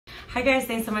Hi guys,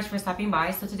 thanks so much for stopping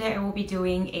by. So today I will be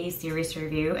doing a series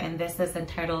review, and this is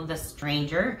entitled The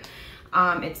Stranger.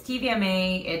 It's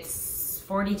TVMA, it's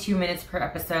 42 minutes per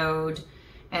episode,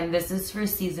 and this is for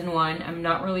season 1. I'm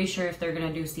not really sure if they're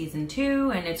gonna do season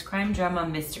 2, and it's crime drama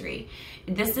mystery.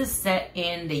 This is set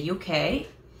in the UK,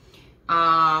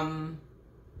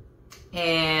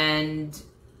 and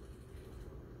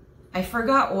I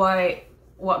forgot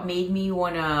what made me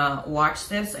want to watch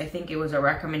this. I think it was a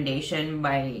recommendation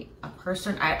by a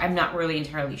person. I'm not really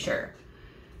entirely sure.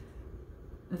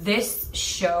 This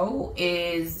show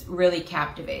is really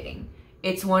captivating.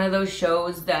 It's one of those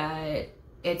shows that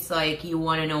it's like you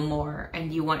want to know more,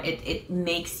 and it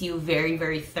makes you very,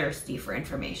 very thirsty for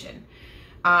information.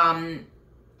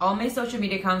 All my social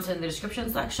media accounts are in the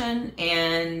description section,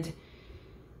 and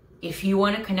if you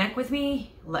want to connect with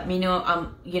me, let me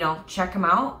know, check them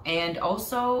out. And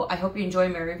also, I hope you enjoy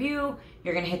my review.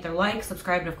 You're going to hit the like,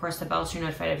 subscribe, and of course the bell so you're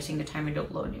notified every single time I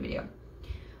upload a new video.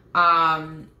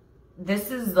 This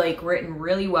is like written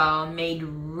really well, made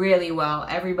really well.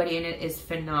 Everybody in it is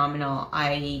phenomenal.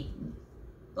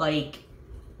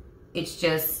 It's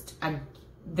just,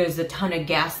 there's a ton of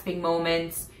gasping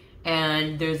moments,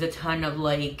 and there's a ton of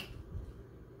like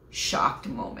shocked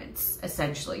moments,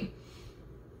 essentially.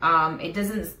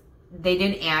 They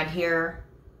didn't add here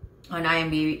on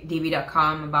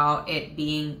IMDb.com about it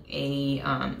being a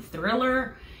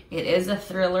thriller. It is a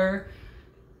thriller,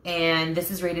 and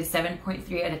this is rated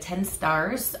 7.3 out of 10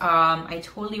 stars. I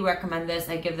totally recommend this.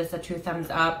 I give this a 2 thumbs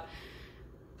up.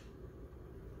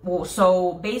 Well,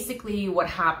 so basically what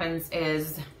happens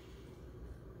is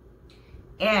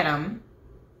Adam,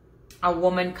 a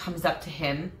woman comes up to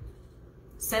him,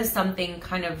 says something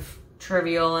kind of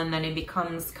trivial, and then it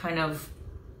becomes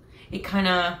it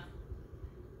kind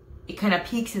of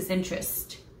piques his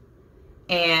interest,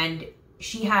 and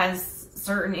she has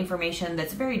certain information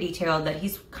that's very detailed that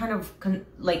he's kind of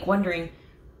like wondering,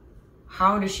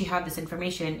 how does she have this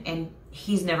information, and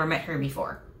he's never met her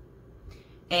before.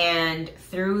 And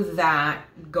through that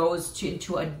goes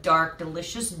into a dark,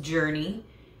 delicious journey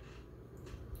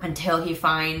until he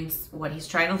finds what he's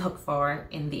trying to look for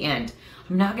in the end.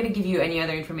 I'm not going to give you any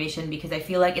other information because I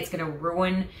feel like it's going to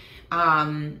ruin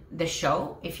the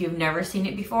show if you've never seen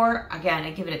it before. Again,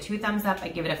 I give it a 2 thumbs up. I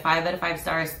give it a 5 out of 5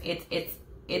 stars.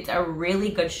 It's a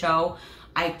really good show.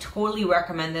 I totally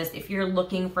recommend this if you're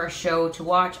looking for a show to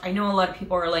watch. I know a lot of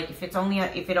people are like, if it only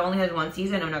has 1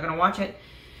 season, I'm not going to watch it.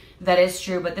 That is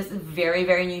true, but this is a very,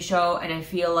 very new show, and I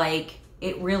feel like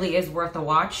it really is worth a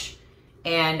watch.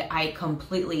 And I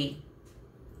completely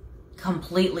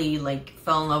like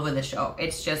fell in love with the show.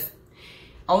 It's just,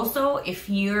 also, if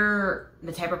you're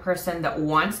the type of person that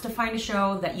wants to find a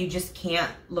show that you just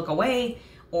can't look away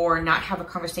or not have a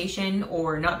conversation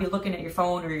or not be looking at your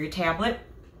phone or your tablet,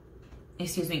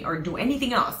 or do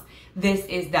anything else, this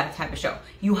is that type of show.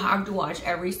 You have to watch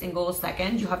every single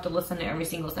second. You have to listen to every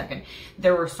single second.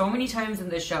 There were so many times in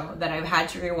this show that I've had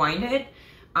to rewind it.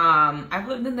 I've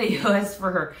lived in the US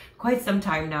for quite some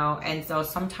time now, and so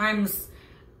sometimes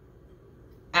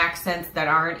accents that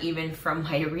aren't even from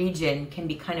my region can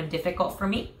be kind of difficult for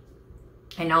me.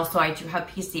 And also I do have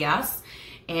PCS,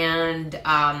 and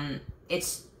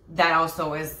that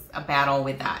also is a battle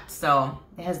with that. So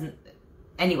it hasn't,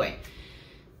 anyway,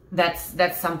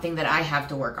 that's something that I have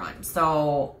to work on.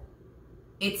 So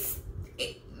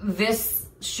this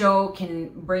show can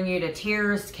bring you to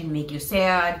tears, can make you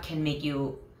sad, can make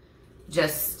you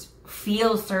just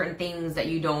feel certain things that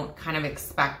you don't kind of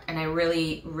expect. And I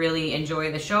really, really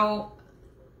enjoy the show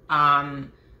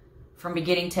from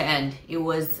beginning to end. It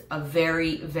was a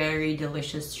very, very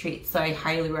delicious treat. So I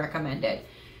highly recommend it.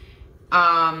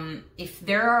 If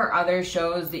there are other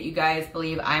shows that you guys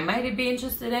believe I might be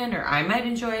interested in or I might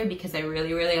enjoy because I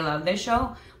really, really love this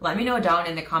show, let me know down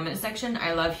in the comment section.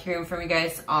 I love hearing from you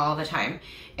guys all the time.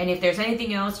 And if there's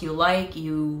anything else you like,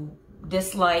 you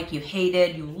dislike, you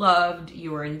hated, you loved,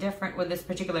 you were indifferent with this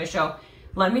particular show,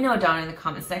 let me know down in the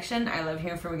comment section. I love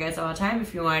hearing from you guys all the time.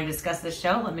 If you want to discuss this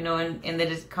show, let me know in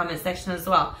the comment section as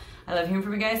well. I love hearing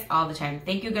from you guys all the time.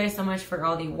 Thank you guys so much for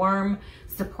all the warm,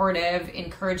 supportive,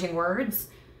 encouraging words.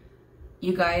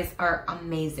 You guys are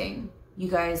amazing. You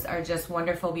guys are just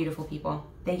wonderful, beautiful people.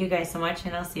 Thank you guys so much,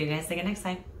 and I'll see you guys again next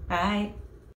time. Bye.